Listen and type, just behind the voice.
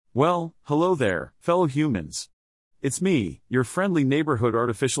Well, hello there, fellow humans. It's me, your friendly neighborhood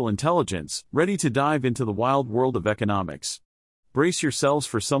artificial intelligence, ready to dive into the wild world of economics. Brace yourselves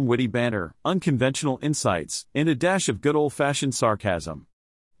for some witty banter, unconventional insights, and a dash of good old-fashioned sarcasm.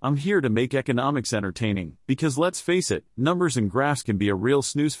 I'm here to make economics entertaining, because let's face it, numbers and graphs can be a real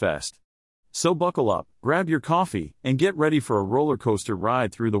snooze-fest. So buckle up, grab your coffee, and get ready for a rollercoaster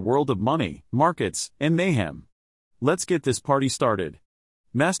ride through the world of money, markets, and mayhem. Let's get this party started.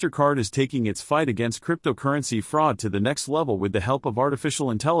 Mastercard is taking its fight against cryptocurrency fraud to the next level with the help of artificial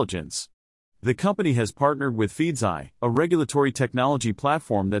intelligence. The company has partnered with Feedzai, a regulatory technology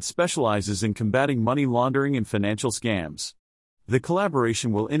platform that specializes in combating money laundering and financial scams. The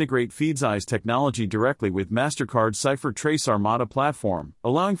collaboration will integrate Feedzai's technology directly with Mastercard's CipherTrace Armada platform,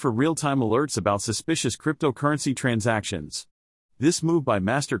 allowing for real-time alerts about suspicious cryptocurrency transactions. This move by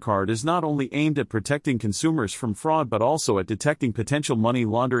Mastercard is not only aimed at protecting consumers from fraud but also at detecting potential money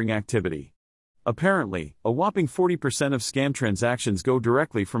laundering activity. Apparently, a whopping 40% of scam transactions go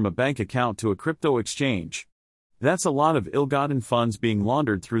directly from a bank account to a crypto exchange. That's a lot of ill-gotten funds being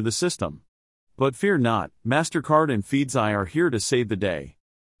laundered through the system. But fear not, Mastercard and Feedzai are here to save the day.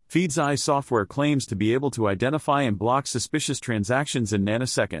 Feedzai software claims to be able to identify and block suspicious transactions in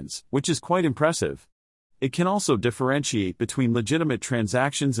nanoseconds, which is quite impressive. It can also differentiate between legitimate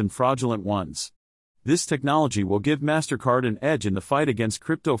transactions and fraudulent ones. This technology will give Mastercard an edge in the fight against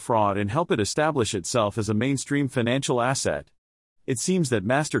crypto fraud and help it establish itself as a mainstream financial asset. It seems that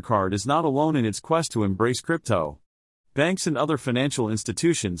Mastercard is not alone in its quest to embrace crypto. Banks and other financial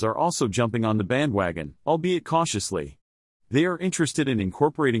institutions are also jumping on the bandwagon, albeit cautiously. They are interested in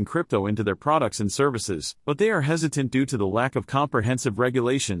incorporating crypto into their products and services, but they are hesitant due to the lack of comprehensive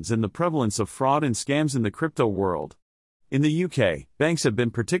regulations and the prevalence of fraud and scams in the crypto world. In the UK, banks have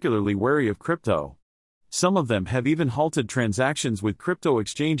been particularly wary of crypto. Some of them have even halted transactions with crypto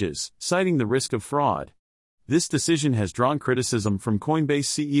exchanges, citing the risk of fraud. This decision has drawn criticism from Coinbase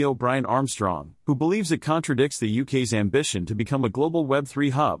CEO Brian Armstrong, who believes it contradicts the UK's ambition to become a global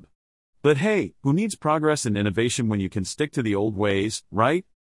Web3 hub. But hey, who needs progress and innovation when you can stick to the old ways, right?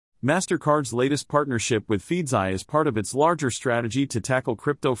 Mastercard's latest partnership with Feedzai is part of its larger strategy to tackle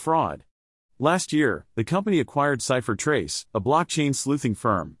crypto fraud. Last year, the company acquired CipherTrace, a blockchain sleuthing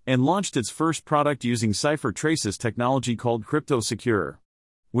firm, and launched its first product using CipherTrace's technology called CryptoSecure.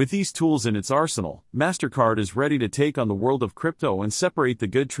 With these tools in its arsenal, Mastercard is ready to take on the world of crypto and separate the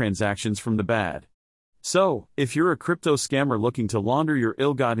good transactions from the bad. So, if you're a crypto scammer looking to launder your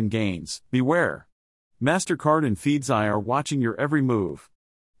ill-gotten gains, beware. Mastercard and Feedzai are watching your every move.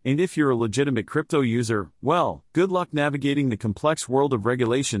 And if you're a legitimate crypto user, well, good luck navigating the complex world of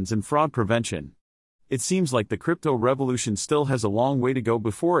regulations and fraud prevention. It seems like the crypto revolution still has a long way to go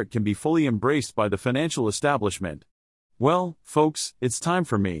before it can be fully embraced by the financial establishment. Well, folks, it's time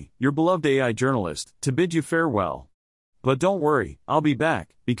for me, your beloved AI journalist, to bid you farewell. But don't worry, I'll be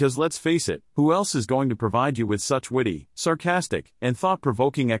back, because let's face it, who else is going to provide you with such witty, sarcastic, and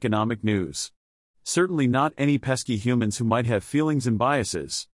thought-provoking economic news? Certainly not any pesky humans who might have feelings and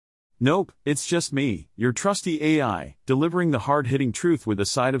biases. Nope, it's just me, your trusty AI, delivering the hard-hitting truth with a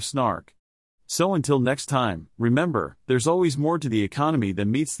side of snark. So until next time, remember, there's always more to the economy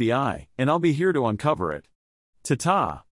than meets the eye, and I'll be here to uncover it. Ta-ta!